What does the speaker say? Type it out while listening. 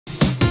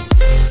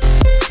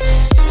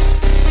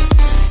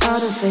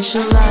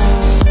Artificial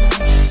love.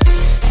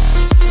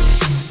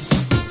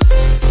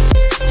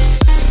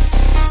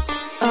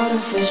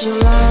 Artificial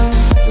love.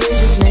 We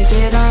just make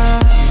it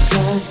up,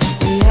 'cause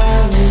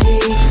reality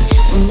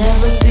will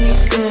never be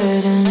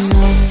good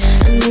enough.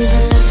 And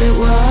even if it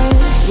was,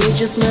 we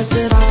just mess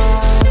it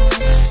up,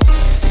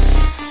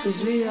 'cause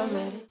we are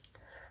ready.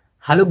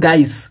 Hello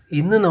guys,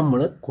 ഇന്ന്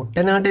നമ്മൾ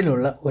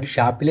കുട്ടനാട്ടിലുള്ള ഒരു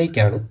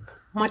ഷാപ്പിലേക്കാണ്,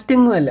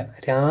 മറ്റെങ്ങുമല്ല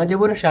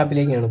രാജപുരം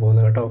ഷാപ്പിലേക്കാണ്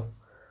പോകുന്നത് കേട്ടോ.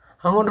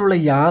 അങ്ങോട്ടുള്ള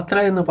യാത്ര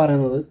എന്ന്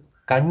പറയുന്നത്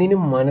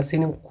കണ്ണിനും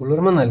മനസ്സിനും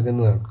കുളിർമ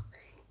നൽകുന്നതാണ്.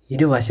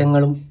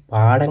 ഇരുവശങ്ങളും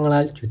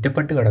പാടങ്ങളാൽ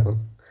ചുറ്റപ്പെട്ട്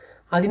കിടക്കുന്നു.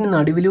 അതിന്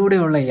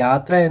നടുവിലൂടെയുള്ള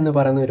യാത്ര എന്ന്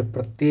പറയുന്ന ഒരു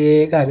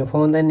പ്രത്യേക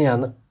അനുഭവം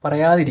തന്നെയാണ്,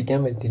 പറയാതിരിക്കാൻ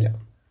പറ്റില്ല.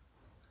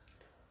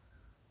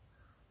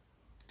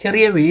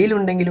 ചെറിയ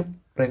വെയിലുണ്ടെങ്കിലും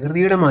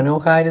പ്രകൃതിയുടെ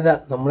മനോഹാരിത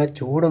നമ്മളെ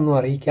ചൂടൊന്നും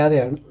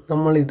അറിയിക്കാതെയാണ്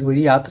നമ്മൾ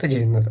ഇതുവഴി യാത്ര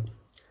ചെയ്യുന്നത്.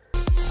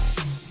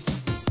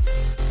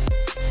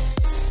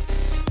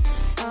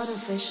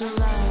 Artificial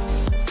love.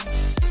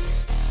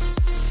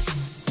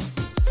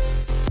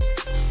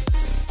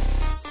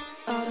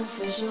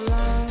 Artificial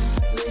love.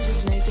 We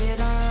just make it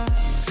up,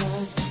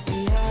 'cause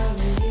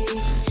reality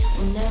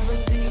will never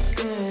be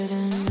good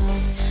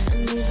enough.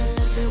 And even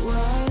if it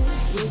was,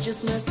 we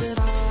just mess it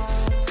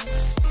up,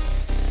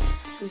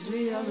 'cause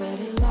we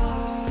already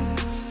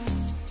lost.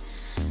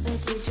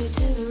 Addicted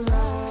to the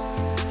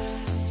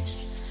rush.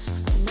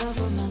 I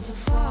never meant to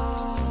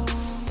fall.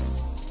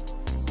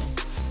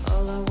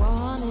 All I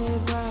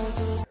wanted was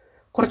a...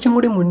 കുറച്ചും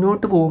കൂടി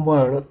മുന്നോട്ട്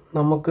പോകുമ്പോഴാണ്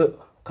നമുക്ക്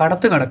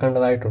കടത്ത്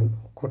കടക്കേണ്ടതായിട്ടുണ്ട്.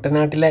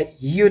 കുട്ടനാട്ടിലെ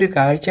ഈ ഒരു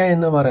കാഴ്ച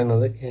എന്ന്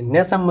പറയുന്നത്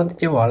എന്നെ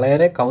സംബന്ധിച്ച്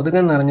വളരെ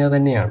കൗതുകം നിറഞ്ഞത്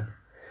തന്നെയാണ്.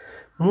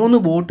 3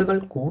 ബോട്ടുകൾ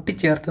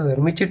കൂട്ടിച്ചേർത്ത്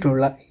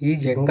നിർമ്മിച്ചിട്ടുള്ള ഈ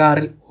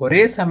ജങ്കാറിൽ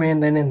ഒരേ സമയം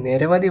തന്നെ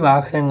നിരവധി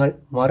വാഹനങ്ങൾ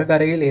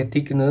മറുകരയിൽ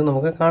എത്തിക്കുന്നത്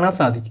നമുക്ക് കാണാൻ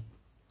സാധിക്കും.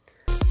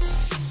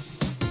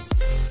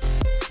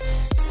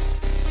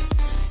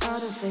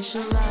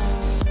 Artificial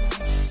love.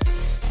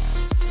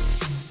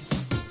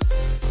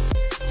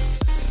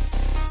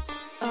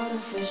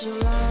 Artificial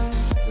love.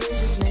 We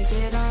just make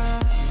it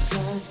up,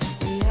 'cause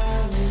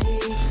reality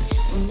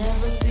will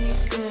never be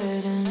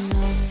good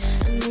enough.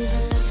 And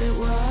even if it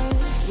was,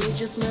 we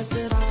just mess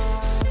it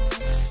up,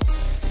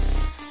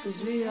 'cause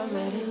we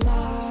already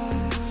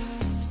lost.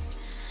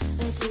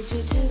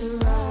 Addicted to the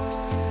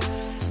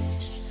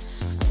rush.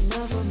 I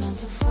never meant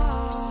to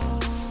fall.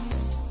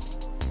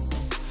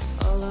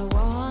 All I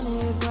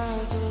wanted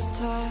was a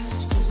touch,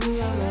 'cause we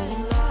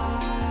already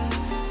lost.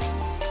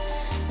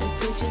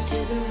 Addicted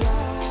to the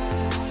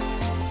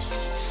rush.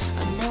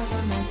 I never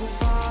meant to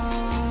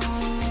fall.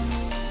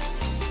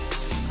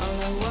 All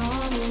I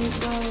wanted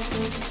was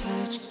a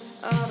touch.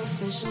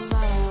 Artificial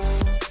love.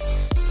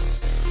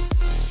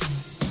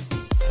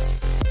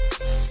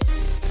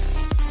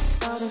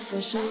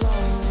 Artificial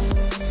love.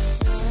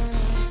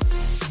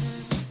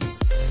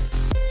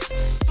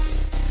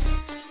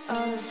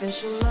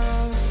 Artificial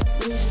love.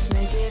 We just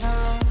make it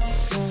up,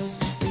 'cause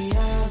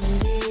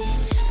reality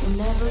will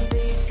never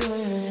be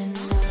good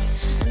enough.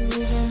 And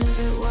even if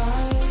it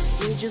was,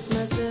 we just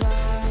mess it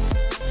up.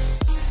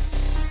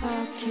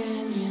 How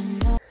can you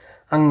know?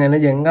 അങ്ങനെ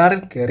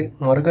ജങ്കാറിൽ കയറി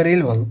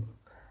മറുകരയിൽ വന്നു.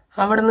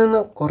 അവിടെ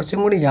നിന്ന് കുറച്ചും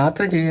കൂടി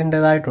യാത്ര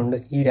ചെയ്യേണ്ടതായിട്ടുണ്ട്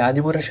ഈ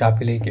രാജപുരം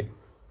ഷാപ്പിലേക്ക്.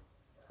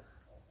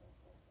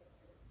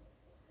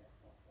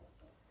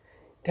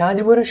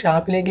 രാജപുരം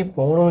ഷാപ്പിലേക്ക്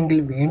പോകണമെങ്കിൽ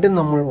വീണ്ടും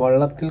നമ്മൾ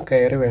വള്ളത്തിൽ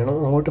കയറി വേണം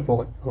അങ്ങോട്ട്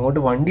പോകാൻ. അങ്ങോട്ട്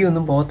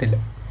വണ്ടിയൊന്നും പോകത്തില്ല.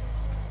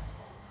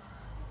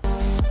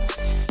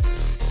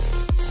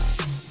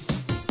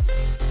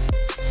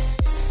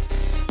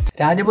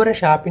 രാജപുരം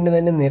ഷാപ്പിൻ്റെ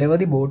തന്നെ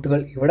നിരവധി ബോട്ടുകൾ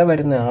ഇവിടെ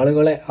വരുന്ന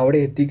ആളുകളെ അവിടെ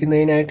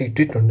എത്തിക്കുന്നതിനായിട്ട്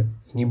ഇട്ടിട്ടുണ്ട്.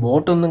 ഇനി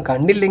ബോട്ടൊന്നും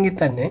കണ്ടില്ലെങ്കിൽ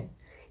തന്നെ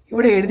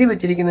ഇവിടെ എഴുതി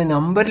വച്ചിരിക്കുന്ന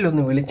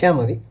നമ്പറിലൊന്ന് വിളിച്ചാൽ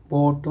മതി,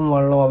 ബോട്ടും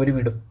വള്ളവും അവർ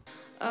വിടും.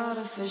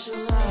 Artificial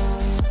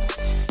love.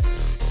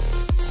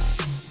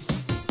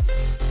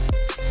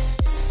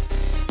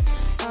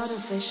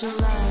 Artificial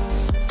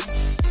love.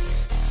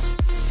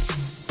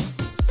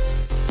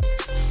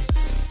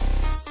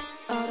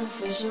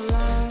 Artificial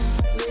love.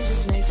 We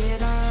just make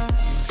it up,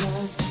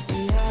 'cause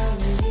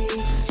reality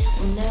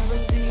will never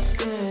be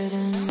good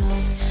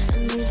enough.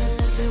 And even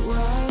if it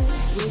was,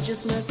 we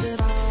just mess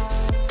it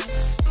up,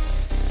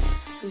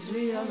 'cause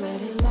we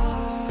already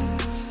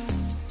lost.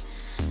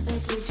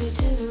 Addicted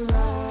to the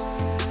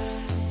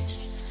rush.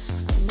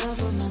 I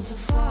never meant to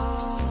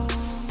fall.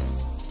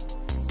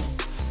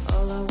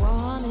 All I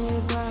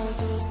wanted was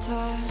a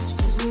touch,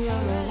 'cause we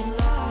already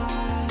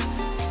lost.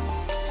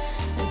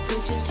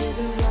 Addicted to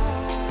the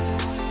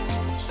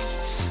rush.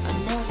 I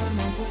never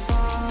meant to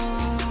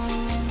fall.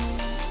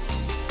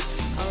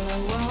 All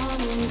I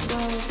wanted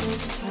was a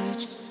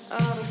touch.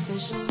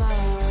 Artificial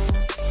love.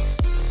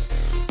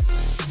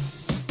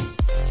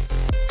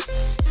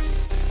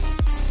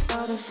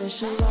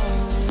 Artificial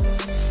love.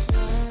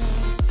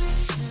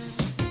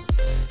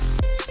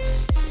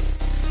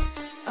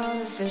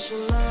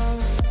 Artificial love.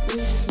 We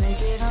just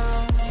make it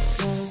up,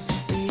 'cause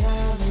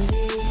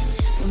reality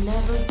will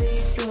never be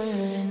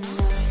good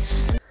enough.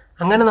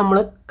 അങ്ങനെ നമ്മൾ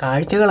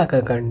കാഴ്ചകളൊക്കെ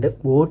കണ്ട്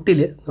ബോട്ടിൽ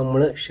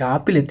നമ്മൾ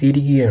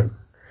ഷാപ്പിലെത്തിയിരിക്കുകയാണ്.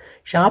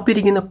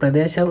 ഷാപ്പിരിക്കുന്ന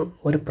പ്രദേശം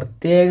ഒരു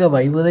പ്രത്യേക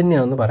vibe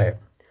തന്നെയാണെന്ന് പറയാം.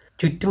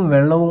 ചുറ്റും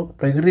വെള്ളവും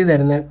പ്രകൃതി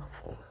തരുന്ന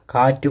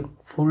കാറ്റും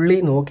ഫുള്ളി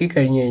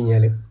നോക്കിക്കഴിഞ്ഞു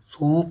കഴിഞ്ഞാൽ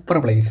super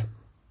place.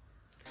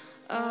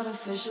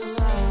 Artificial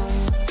love.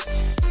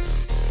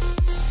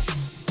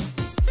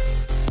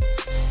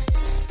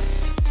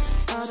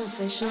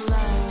 Artificial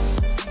love.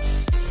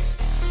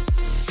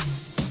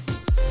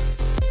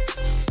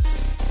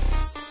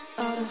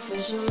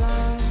 Artificial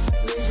love.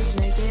 We just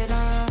make it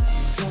up,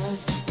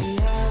 'cause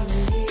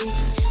reality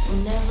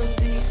will never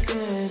be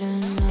good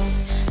enough.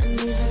 And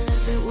even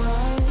if it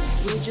was,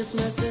 we just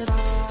mess it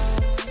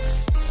up,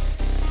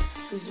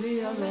 'cause we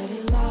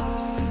already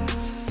lost.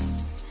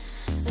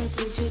 They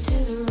took you to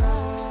the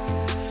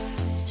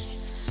rush.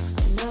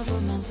 I never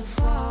meant to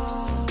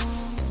fall.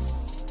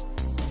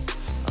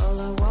 All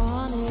I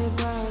wanted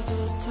was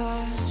a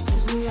touch,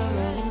 'cause we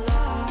already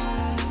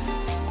lost.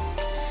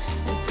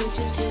 They took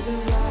you to the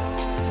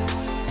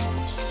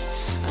rush.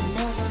 I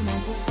never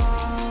meant to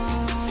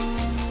fall.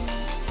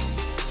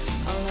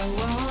 All I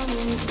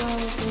wanted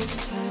was a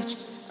touch.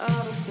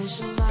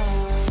 Artificial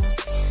love.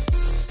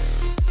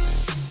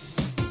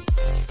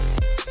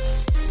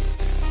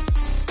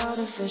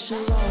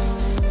 Artificial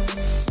love.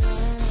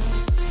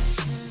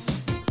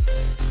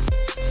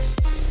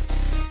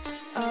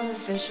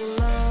 Artificial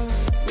love.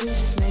 We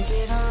just make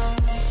it up,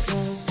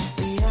 'cause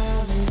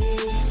reality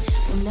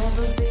will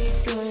never be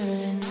good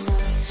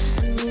enough.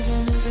 And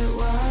even if it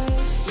was,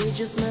 we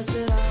just mess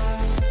it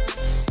up.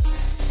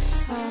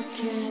 How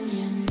can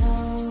you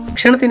know?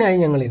 ഭക്ഷണത്തിനായി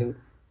ഞങ്ങളിരുന്നു.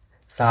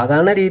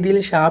 സാധാരണ രീതിയിൽ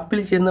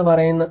ഷാപ്പിൽ ചെന്ന്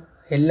പറയുന്ന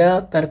എല്ലാ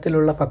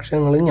തരത്തിലുള്ള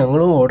ഭക്ഷണങ്ങളും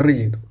ഞങ്ങളും ഓർഡർ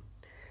ചെയ്തു.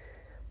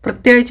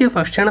 പ്രത്യേകിച്ച്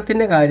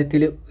ഭക്ഷണത്തിൻ്റെ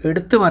കാര്യത്തിൽ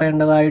എടുത്തു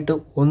പറയേണ്ടതായിട്ട്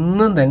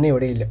ഒന്നും തന്നെ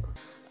ഇവിടെയില്ല.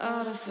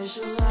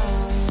 Artificial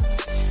love.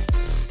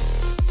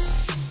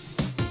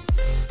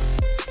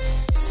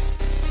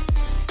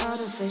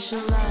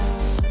 Artificial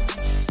love.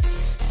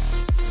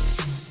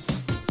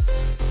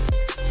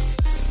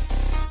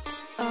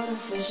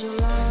 Artificial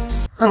love.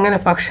 അങ്ങനെ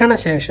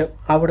ഭക്ഷണശേഷം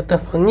അവിടുത്തെ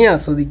ഭംഗി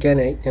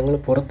ആസ്വദിക്കാനായി ഞങ്ങൾ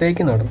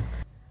പുറത്തേക്ക് നടന്നു.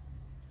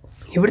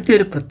 ഇവിടുത്തെ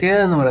ഒരു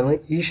പ്രത്യേകത എന്ന് പറയുന്നത്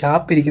ഈ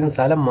ഷാപ്പ് ഇരിക്കുന്ന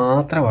സ്ഥലം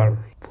മാത്രമാണ്.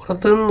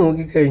 പുറത്തുനിന്ന്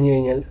നോക്കിക്കഴിഞ്ഞു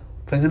കഴിഞ്ഞാൽ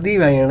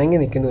പ്രകൃതിയുമായി ഇണങ്ങി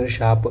നിൽക്കുന്ന ഒരു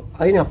ഷാപ്പ്.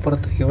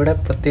 അതിനപ്പുറത്ത് ഇവിടെ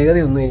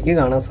പ്രത്യേകതയൊന്നും എനിക്ക്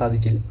കാണാൻ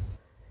സാധിച്ചില്ല.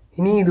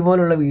 ഇനി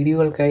ഇതുപോലുള്ള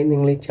വീഡിയോകൾക്കായി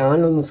നിങ്ങൾ ഈ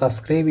ചാനൽ ഒന്ന്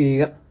സബ്സ്ക്രൈബ്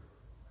ചെയ്യുക.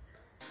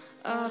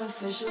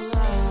 Artificial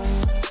love.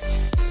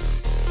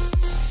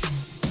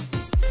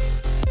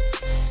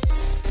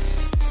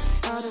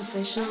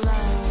 Artificial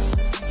love.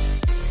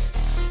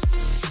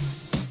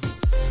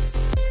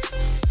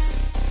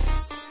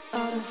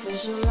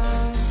 Artificial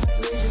love.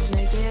 We just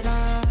make it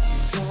up,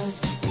 'cause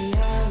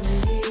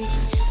reality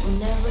will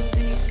never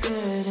be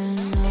good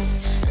enough.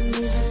 And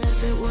even if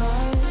it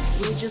was,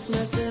 we just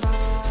mess it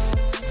up,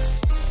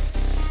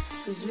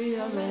 'cause we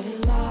already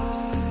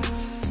lost.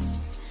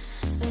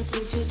 They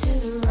took you to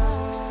the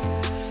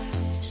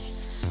rush.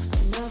 I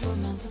never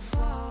meant